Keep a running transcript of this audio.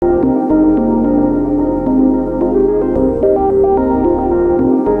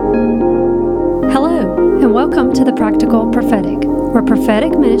Practical Prophetic, where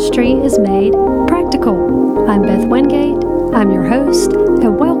prophetic ministry is made practical. I'm Beth Wingate, I'm your host,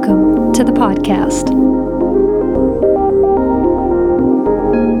 and welcome to the podcast.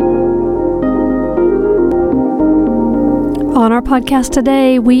 On our podcast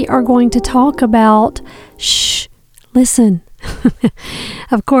today, we are going to talk about Shh Listen.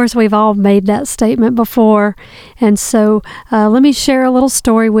 Of course, we've all made that statement before. And so let me share a little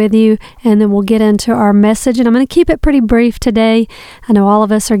story with you, and then we'll get into our message. And I'm going to keep it pretty brief today. I know all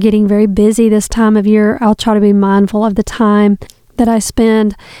of us are getting very busy this time of year. I'll try to be mindful of the time that I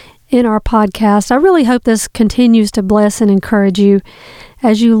spend in our podcast. I really hope this continues to bless and encourage you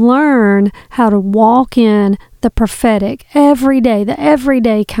as you learn how to walk in the prophetic every day, the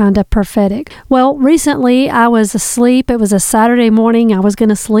everyday kind of prophetic. Well, recently I was asleep. It was a Saturday morning. I was going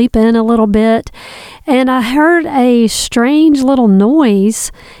to sleep in a little bit, and I heard a strange little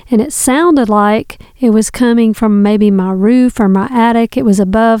noise, and it sounded like it was coming from maybe my roof or my attic. It was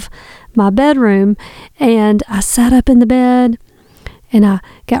above my bedroom, and I sat up in the bed, and I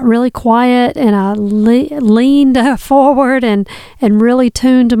got really quiet, and I leaned forward and really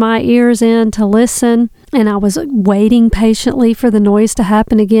tuned my ears in to listen. And I was waiting patiently for the noise to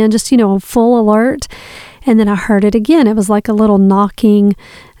happen again, just, on full alert. And then I heard it again. It was like a little knocking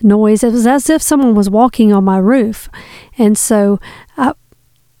noise. It was as if someone was walking on my roof. And so I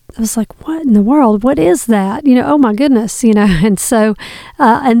was like, what in the world? What is that? Oh my goodness, And so,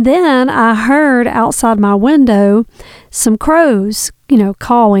 and then I heard outside my window some crows,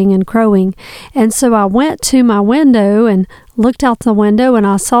 cawing and crowing. And so I went to my window and looked out the window, and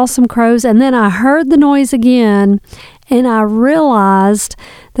I saw some crows, and then I heard the noise again, and I realized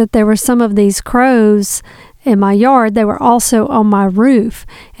that there were some of these crows in my yard. They were also on my roof,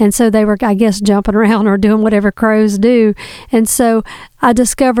 and so they were, I guess, jumping around or doing whatever crows do. And so I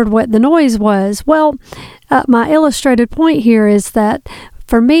discovered what the noise was. Well, my illustrated point here is that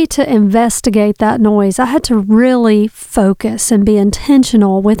for me to investigate that noise, I had to really focus and be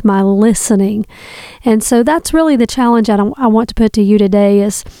intentional with my listening. And so that's really the challenge I want to put to you today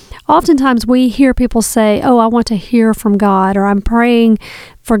is oftentimes we hear people say, I want to hear from God, or I'm praying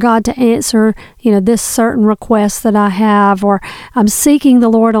for God to answer, this certain request that I have, or I'm seeking the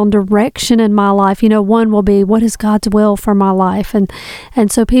Lord on direction in my life. One will be, what is God's will for my life?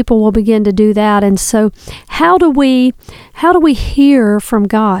 And so people will begin to do that. And so how do we hear from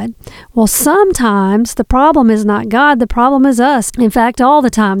God? Well, sometimes the problem is not God, the problem is us. In fact, all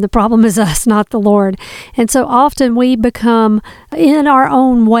the time, the problem is us, not the Lord. And so often we become in our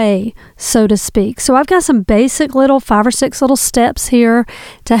own way, so to speak. So I've got some basic 5 or 6 little steps here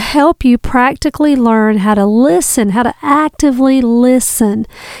to help you practically learn how to listen, how to actively listen.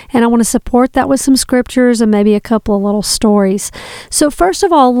 And I want to support that with some scriptures and maybe a couple of little stories. So first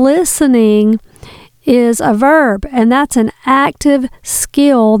of all, listening is a verb, and that's an active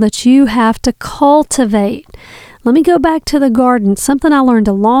skill that you have to cultivate. Let me go back to the garden. Something I learned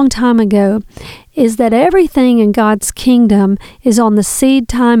a long time ago is that everything in God's kingdom is on the seed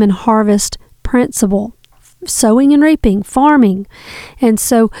time and harvest principle. Sowing and reaping, farming. And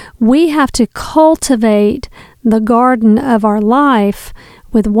so we have to cultivate the garden of our life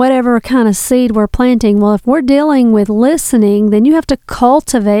with whatever kind of seed we're planting. Well, if we're dealing with listening, then you have to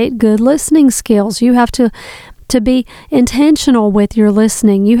cultivate good listening skills. You have to be intentional with your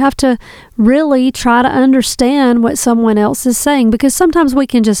listening. You have to really try to understand what someone else is saying, because sometimes we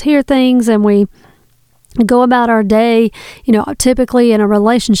can just hear things and we go about our day, typically in a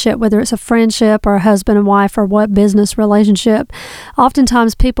relationship, whether it's a friendship or a husband and wife or what business relationship.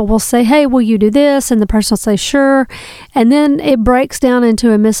 Oftentimes people will say, hey, will you do this? And the person will say, sure. And then it breaks down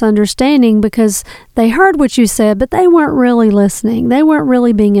into a misunderstanding because they heard what you said, but they weren't really listening. They weren't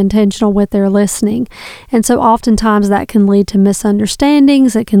really being intentional with their listening. And so oftentimes that can lead to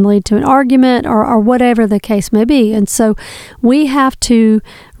misunderstandings. It can lead to an argument or whatever the case may be. And so we have to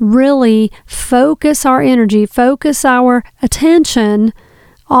really focus our energy, focus our attention,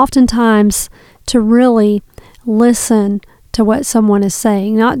 oftentimes to really listen to what someone is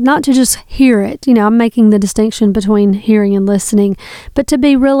saying, not to just hear it. I'm making the distinction between hearing and listening, but to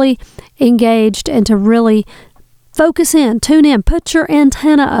be really engaged and to really focus in, tune in, put your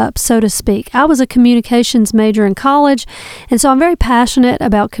antenna up, so to speak. I was a communications major in college, and so I'm very passionate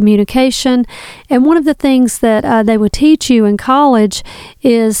about communication. And one of the things that they would teach you in college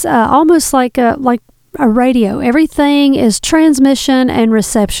is almost like a radio. Everything is transmission and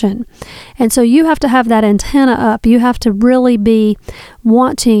reception. And so you have to have that antenna up. You have to really be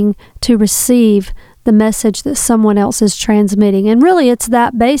wanting to receive the message that someone else is transmitting. And really, it's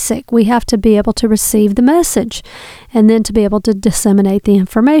that basic. We have to be able to receive the message and then to be able to disseminate the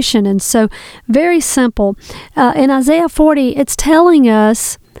information. And so, very simple. In Isaiah 40, it's telling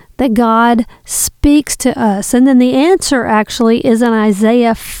us that God speaks to us. And then the answer actually is in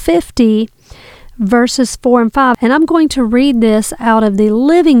Isaiah 50, verses 4 and 5. And I'm going to read this out of the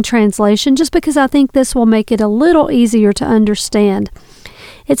Living Translation just because I think this will make it a little easier to understand.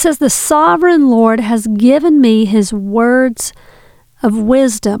 It says, "The sovereign Lord has given me his words of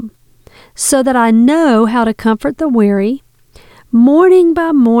wisdom, so that I know how to comfort the weary. Morning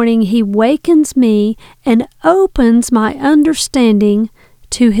by morning he wakens me and opens my understanding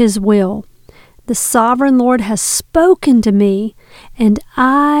to his will. The sovereign Lord has spoken to me, and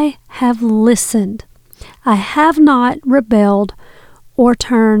I have listened. I have not rebelled or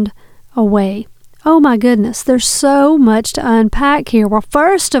turned away." Oh my goodness, there's so much to unpack here. Well,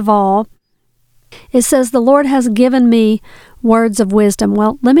 first of all, it says the Lord has given me words of wisdom.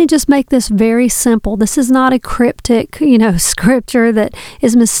 Well, let me just make this very simple. This is not a cryptic, scripture that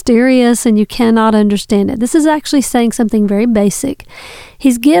is mysterious and you cannot understand it. This is actually saying something very basic.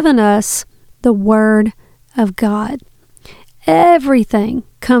 He's given us the Word of God. Everything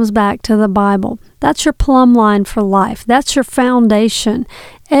comes back to the Bible. That's your plumb line for life. That's your foundation.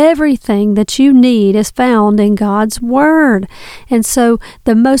 Everything that you need is found in God's Word. And so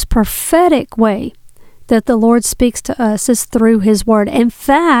the most prophetic way that the Lord speaks to us is through His Word. In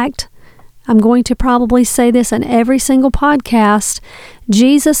fact, I'm going to probably say this in every single podcast,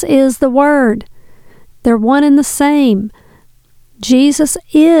 Jesus is the Word. They're one and the same. Jesus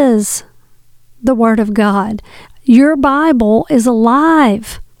is the Word of God. Your Bible is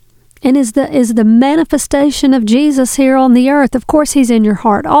alive and is the manifestation of Jesus here on the earth. Of course, He's in your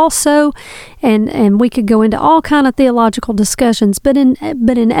heart also, and we could go into all kind of theological discussions, but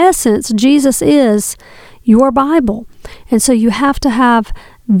in essence, Jesus is your Bible. And so you have to have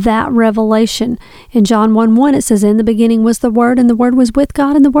that revelation. In John 1:1, it says, "In the beginning was the Word, and the Word was with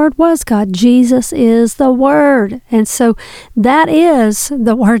God, and the Word was God." Jesus is the Word. And so that is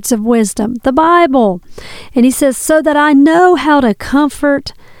the words of wisdom, the Bible. And He says, "So that I know how to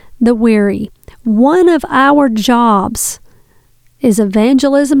comfort the weary." One of our jobs is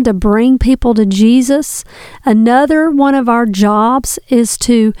evangelism, to bring people to Jesus. Another one of our jobs is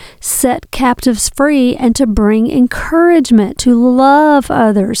to set captives free and to bring encouragement, to love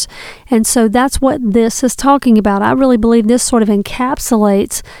others. And so that's what this is talking about. I really believe this sort of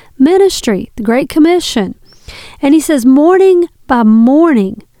encapsulates ministry, the Great Commission. And He says, "Morning by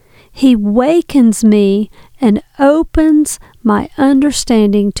morning, He wakens me and opens my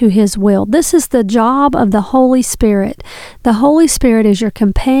understanding to His will." This is the job of the Holy Spirit. The Holy Spirit is your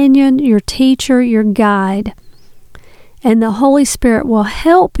companion, your teacher, your guide. And the Holy Spirit will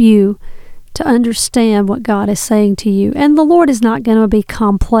help you to understand what God is saying to you. And the Lord is not going to be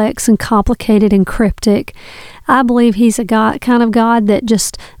complex and complicated and cryptic. I believe He's a kind of God that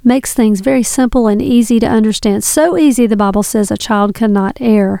just makes things very simple and easy to understand. So easy, the Bible says, a child cannot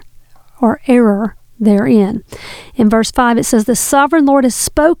err or error therein. In verse 5, it says, "The sovereign Lord has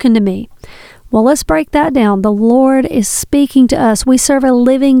spoken to me." Well, let's break that down. The Lord is speaking to us. We serve a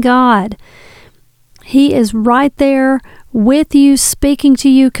living God. He is right there with you, speaking to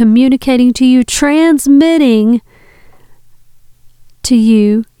you, communicating to you, transmitting to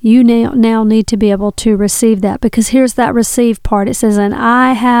you. You now need to be able to receive that, because here's that receive part. It says, "And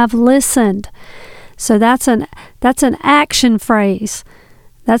I have listened." So that's an action phrase.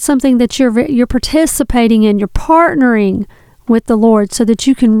 That's something that you're participating in. You're partnering with the Lord so that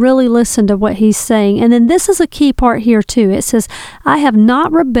you can really listen to what He's saying. And then this is a key part here too. It says, "I have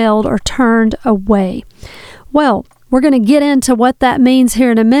not rebelled or turned away." Well, we're going to get into what that means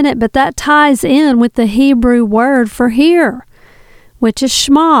here in a minute, but that ties in with the Hebrew word for hear, which is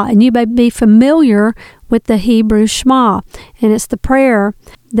Shema. And you may be familiar with the Hebrew Shema. And it's the prayer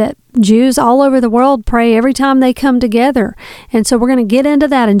that Jews all over the world pray every time they come together. And so we're going to get into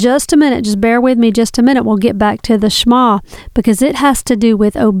that in just a minute. Just bear with me just a minute. We'll get back to the Shema, because it has to do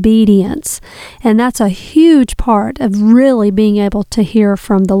with obedience. And that's a huge part of really being able to hear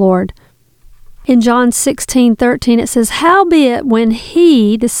from the Lord. In John 16:13, it says, "Howbeit, when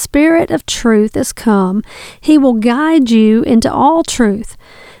He, the Spirit of truth, is come, He will guide you into all truth.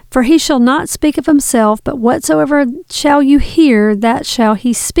 For He shall not speak of Himself, but whatsoever shall you hear, that shall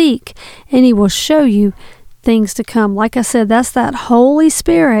He speak, and He will show you things to come." Like I said, that's that Holy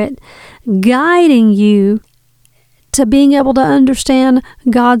Spirit guiding you to being able to understand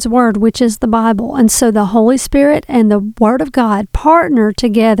God's Word, which is the Bible. And so the Holy Spirit and the Word of God partner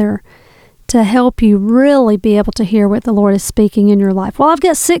together to help you really be able to hear what the Lord is speaking in your life? Well, I've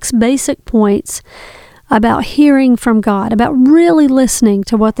got 6 basic points about hearing from God, about really listening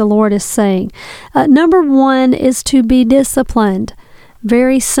to what the Lord is saying. Number 1 is to be disciplined.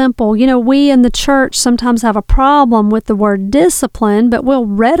 Very simple. You know, we in the church sometimes have a problem with the word discipline, but we'll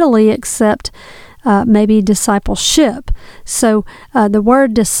readily accept maybe discipleship. So the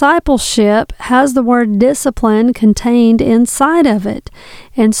word discipleship has the word discipline contained inside of it.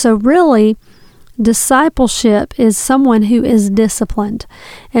 And so really, discipleship is someone who is disciplined.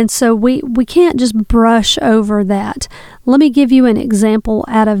 And so we can't just brush over that. Let me give you an example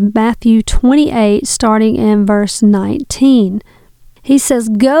out of Matthew 28, starting in verse 19. He says,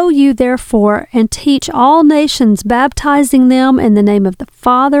 "Go you therefore and teach all nations, baptizing them in the name of the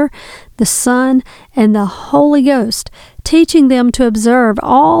Father, the Son, and the Holy Ghost, teaching them to observe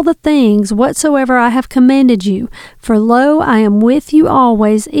all the things whatsoever I have commanded you. For lo, I am with you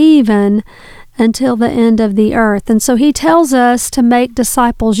always, even until the end of the earth." And so he tells us to make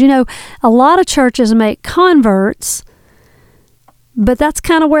disciples. You know, a lot of churches make converts, but that's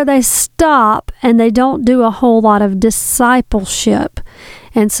kind of where they stop, and they don't do a whole lot of discipleship.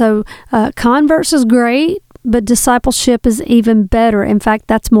 And so converts is great, but discipleship is even better. In fact,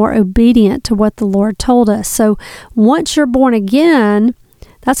 that's more obedient to what the Lord told us. So once you're born again,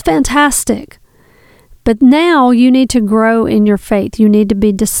 that's fantastic. But now you need to grow in your faith. You need to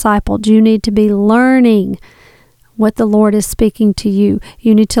be discipled. You need to be learning what the Lord is speaking to you.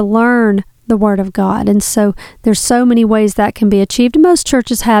 You need to learn the Word of God. And so there's so many ways that can be achieved. Most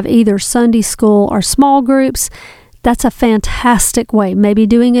churches have either Sunday school or small groups. That's a fantastic way. Maybe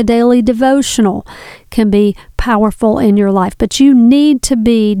doing a daily devotional can be powerful in your life. But you need to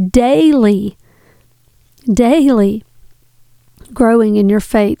be daily growing in your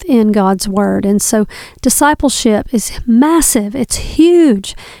faith in God's Word. And so discipleship is massive. It's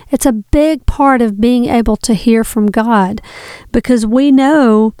huge. It's a big part of being able to hear from God, because we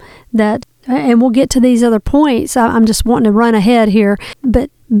know that, and we'll get to these other points, I'm just wanting to run ahead here, but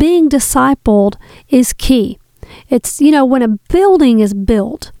being discipled is key. It's, you know, when a building is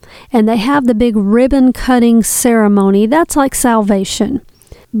built and they have the big ribbon cutting ceremony, that's like salvation.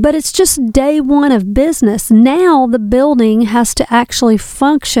 But it's just day one of business. Now the building has to actually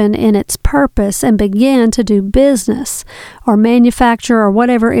function in its purpose and begin to do business or manufacture or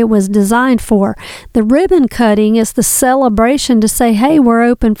whatever it was designed for. The ribbon cutting is the celebration to say, hey, we're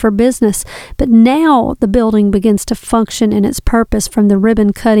open for business. But now the building begins to function in its purpose from the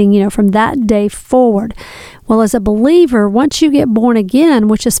ribbon cutting, you know, from that day forward. Well, as a believer, once you get born again,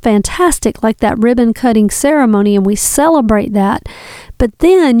 which is fantastic, like that ribbon cutting ceremony, and we celebrate that, but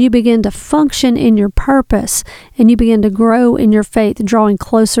then you begin to function in your purpose and you begin to grow in your faith, drawing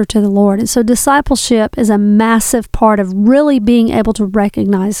closer to the Lord. And so discipleship is a massive part of really being able to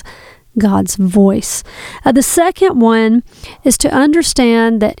recognize God's voice. The second one is to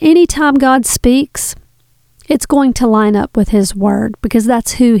understand that anytime God speaks, it's going to line up with His Word, because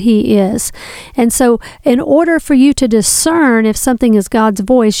that's who He is. And so in order for you to discern if something is God's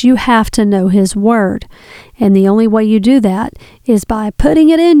voice, you have to know His Word. And the only way you do that is by putting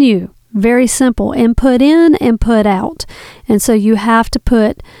it in you. Very simple. Input in, input out. And so you have to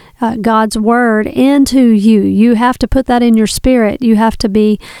put God's Word into you. You have to put that in your spirit. You have to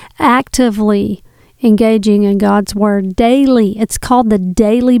be actively engaging in God's Word daily. It's called the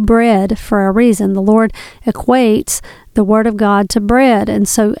daily bread for a reason. The Lord equates the Word of God to bread, and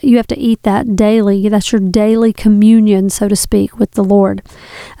so you have to eat that daily. That's your daily communion, so to speak, with the Lord.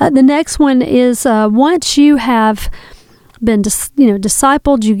 The next one is once you have been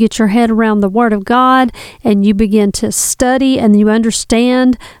discipled, you get your head around the Word of God, and you begin to study, and you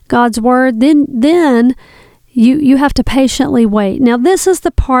understand God's Word, then you have to patiently wait. Now, this is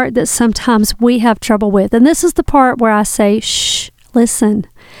the part that sometimes we have trouble with, and this is the part where I say, shh, listen.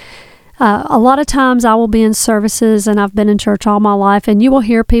 A lot of times I will be in services, and I've been in church all my life, and you will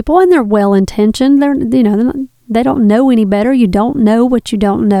hear people, and they're well-intentioned. They don't know any better. You don't know what you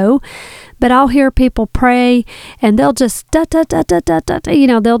don't know. But I'll hear people pray, and they'll just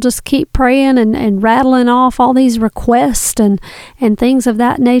they'll just keep praying and rattling off all these requests and things of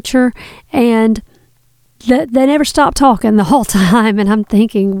that nature, and they never stop talking the whole time. And I'm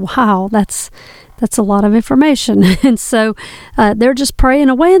thinking, wow, that's a lot of information. And so they're just praying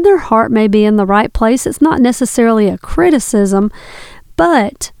away, and their heart may be in the right place. It's not necessarily a criticism,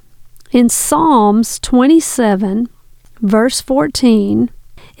 but in Psalms 27, verse 14,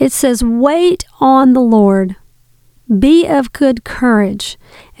 it says, "Wait on the Lord, be of good courage,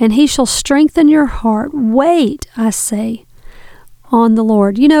 and He shall strengthen your heart. Wait, I say, on the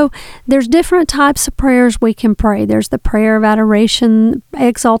Lord. There's different types of prayers we can pray. There's the prayer of adoration,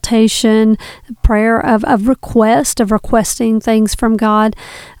 exaltation, prayer of request, of requesting things from God.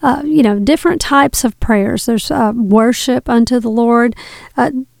 Different types of prayers. There's worship unto the Lord,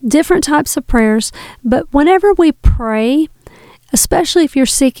 different types of prayers. But whenever we pray, especially if you're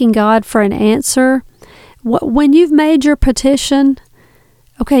seeking God for an answer, when you've made your petition,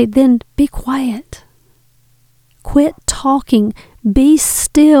 okay, then be quiet. Quit talking. Be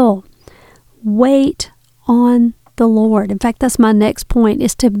still. Wait on the Lord. In fact, that's my next point,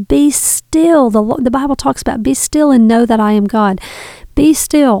 is to be still. The Bible talks about be still and know that I am God. Be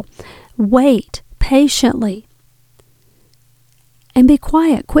still. Wait patiently. And be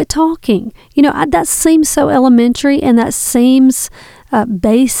quiet. Quit talking. That seems so elementary and that seems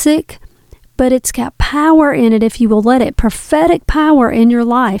basic, but it's got power in it if you will let it. Prophetic power in your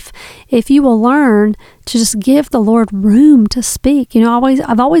life if you will learn to just give the Lord room to speak.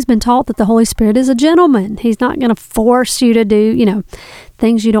 I've always been taught that the Holy Spirit is a gentleman. He's not going to force you to do,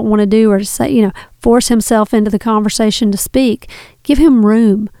 things you don't want to do, or to say, force himself into the conversation to speak. Give him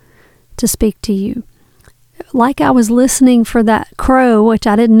room to speak to you. Like I was listening for that crow, which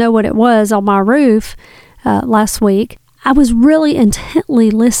I didn't know what it was, on my roof last week. I was really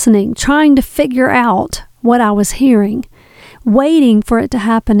intently listening, trying to figure out what I was hearing, waiting for it to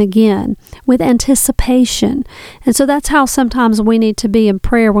happen again with anticipation. And so that's how sometimes we need to be in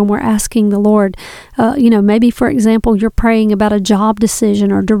prayer when we're asking the Lord. Maybe, for example, you're praying about a job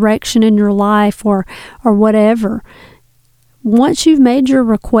decision or direction in your life or whatever. Once you've made your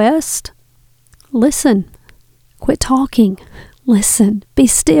request, listen. Quit talking. Listen. Be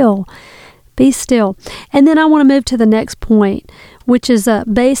still. Be still. And then I want to move to the next point, which is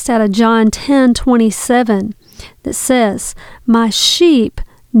based out of John 10:27, that says, "My sheep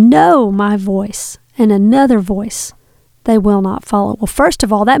know my voice, and another voice they will not follow." Well, first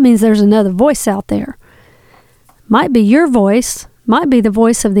of all, that means there's another voice out there. Might be your voice, might be the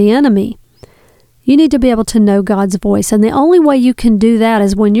voice of the enemy. You need to be able to know God's voice, and the only way you can do that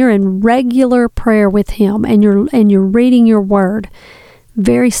is when you're in regular prayer with Him and you're reading your Word.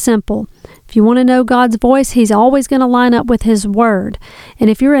 Very simple. If you want to know God's voice, He's always going to line up with His Word. And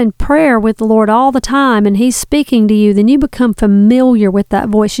if you're in prayer with the Lord all the time and He's speaking to you, then you become familiar with that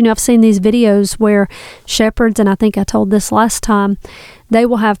voice. I've seen these videos where shepherds, and I think I told this last time, they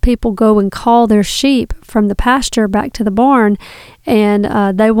will have people go and call their sheep from the pasture back to the barn, and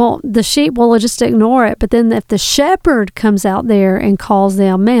the sheep will just ignore it. But then if the shepherd comes out there and calls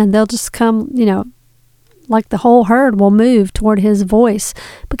them, man, they'll just come, like the whole herd will move toward his voice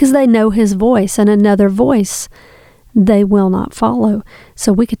because they know his voice, and another voice they will not follow.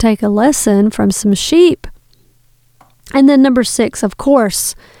 So we could take a lesson from some sheep. And then number 6, of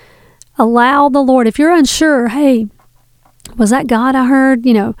course, allow the Lord. If you're unsure, hey, was that God I heard?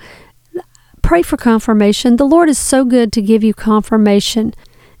 Pray for confirmation. The Lord is so good to give you confirmation.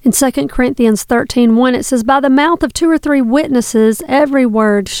 In 2 Corinthians 13:1, it says, "By the mouth of 2 or 3 witnesses, every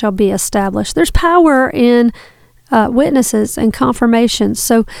word shall be established." There's power in witnesses and confirmations.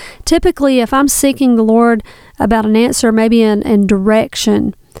 So typically, if I'm seeking the Lord about an answer, maybe in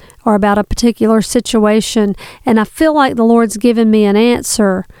direction, or about a particular situation, and I feel like the Lord's given me an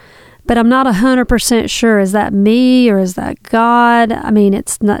answer, but I'm not 100% sure, is that me or is that God? I mean,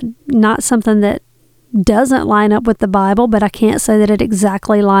 it's not something that doesn't line up with the Bible, but I can't say that it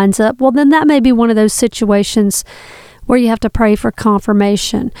exactly lines up. Well, then that may be one of those situations where you have to pray for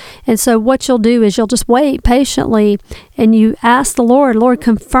confirmation. And so what you'll do is you'll just wait patiently and you ask the Lord, "Lord,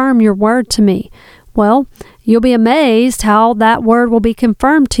 confirm your word to me." Well, you'll be amazed how that word will be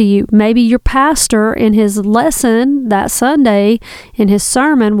confirmed to you. Maybe your pastor in his lesson that Sunday, in his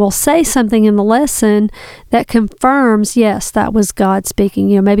sermon, will say something in the lesson that confirms, yes, that was God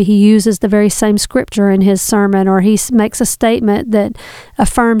speaking. Maybe he uses the very same scripture in his sermon, or he makes a statement that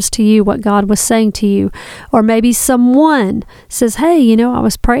affirms to you what God was saying to you. Or maybe someone says, "Hey, I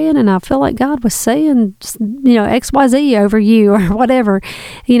was praying and I feel like God was saying, XYZ over you," or whatever,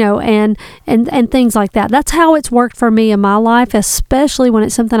 and things like that. That's how it's worked for me in my life, especially when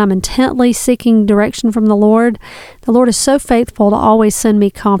it's something I'm intently seeking direction from the Lord. The Lord is so faithful to always send me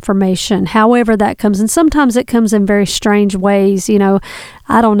confirmation, however that comes. And sometimes it comes in very strange ways.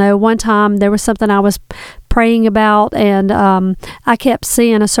 I don't know. One time there was something I was praying about, and I kept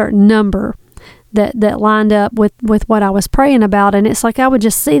seeing a certain number that lined up with what I was praying about. And it's like I would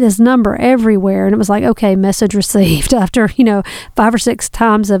just see this number everywhere. And it was like, okay, message received. After, 5 or 6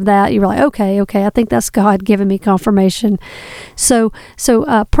 times of that, you were like, okay, I think that's God giving me confirmation. So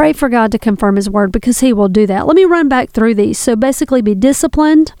pray for God to confirm His word, because He will do that. Let me run back through these. So basically, be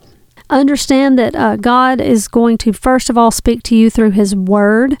disciplined. Understand that God is going to, first of all, speak to you through His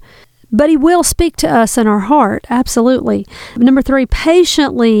Word, but He will speak to us in our heart, absolutely. Number 3,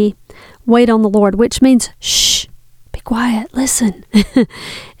 patiently wait on the Lord, which means, shh, be quiet, listen.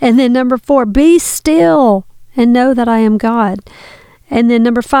 And then number 4, be still and know that I am God. And then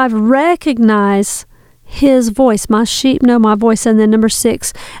number 5, recognize His voice. My sheep know my voice. And then number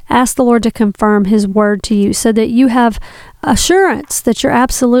 6, ask the Lord to confirm His word to you so that you have assurance that you're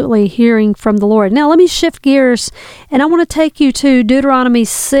absolutely hearing from the Lord. Now, let me shift gears, and I want to take you to Deuteronomy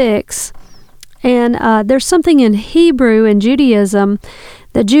 6. And there's something in Hebrew and Judaism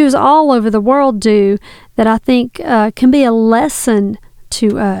that Jews all over the world do that I think can be a lesson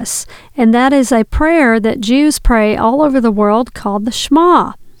to us. And that is a prayer that Jews pray all over the world called the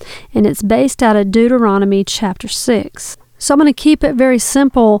Shema. And it's based out of Deuteronomy chapter 6. So I'm going to keep it very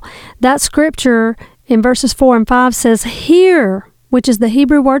simple. That scripture in verses 4 and 5 says, "Hear," which is the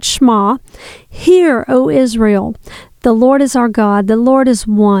Hebrew word Shema, "Hear, O Israel, the Lord is our God, the Lord is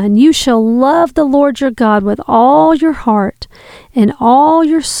one. You shall love the Lord your God with all your heart and all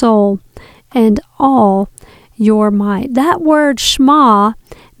your soul and all your might." That word Shema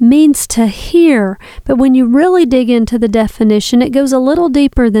means to hear, but when you really dig into the definition, it goes a little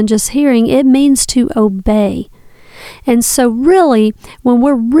deeper than just hearing. It means to obey. And so really, when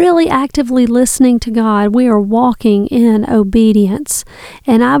we're really actively listening to God, we are walking in obedience.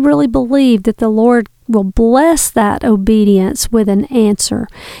 And I really believe that the Lord will bless that obedience with an answer.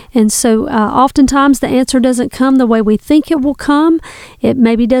 And so oftentimes the answer doesn't come the way we think it will come. It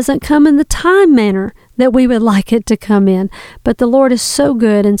maybe doesn't come in the time manner that we would like it to come in. But the Lord is so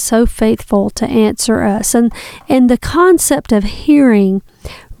good and so faithful to answer us. And the concept of hearing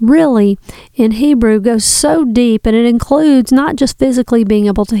really in Hebrew goes so deep, and it includes not just physically being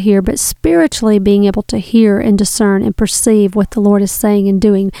able to hear, but spiritually being able to hear and discern and perceive what the Lord is saying and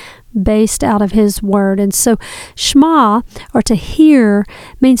doing based out of His Word. And so Shema, or to hear,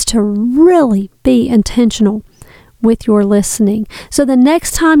 means to really be intentional with your listening. So the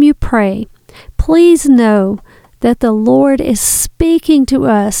next time you pray, please know that the Lord is speaking to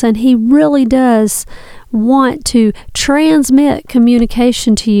us, and He really does want to transmit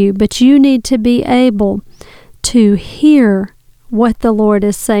communication to you, but you need to be able to hear what the Lord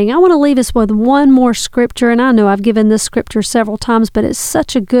is saying. I want to leave us with one more scripture, and I know I've given this scripture several times, but it's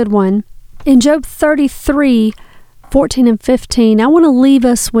such a good one. In Job 33:14 and 15, I want to leave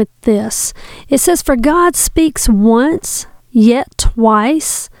us with this. It says, "For God speaks once, yet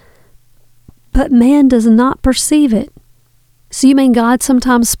twice, but man does not perceive it." So you mean God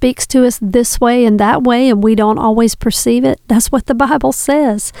sometimes speaks to us this way and that way, and we don't always perceive it? That's what the Bible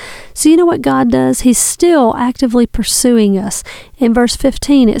says. So you know what God does? He's still actively pursuing us. In verse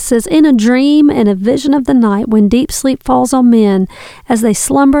 15, it says, "In a dream and a vision of the night, when deep sleep falls on men, as they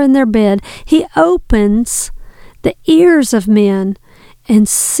slumber in their bed, He opens the ears of men and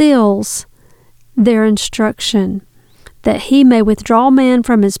seals their instruction, that He may withdraw man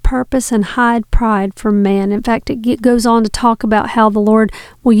from his purpose and hide pride from man." In fact, it goes on to talk about how the Lord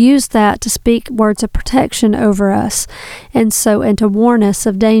will use that to speak words of protection over us, and to warn us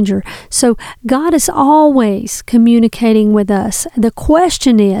of danger. So God is always communicating with us. The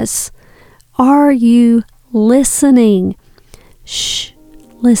question is, are you listening? Shh,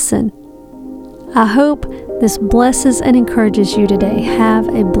 listen. I hope this blesses and encourages you today. Have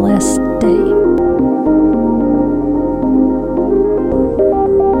a blessed day.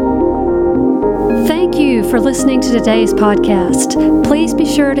 Thank you for listening to today's podcast. Please be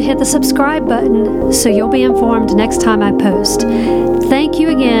sure to hit the subscribe button so you'll be informed next time I post. Thank you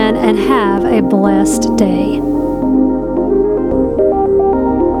again, and have a blessed day.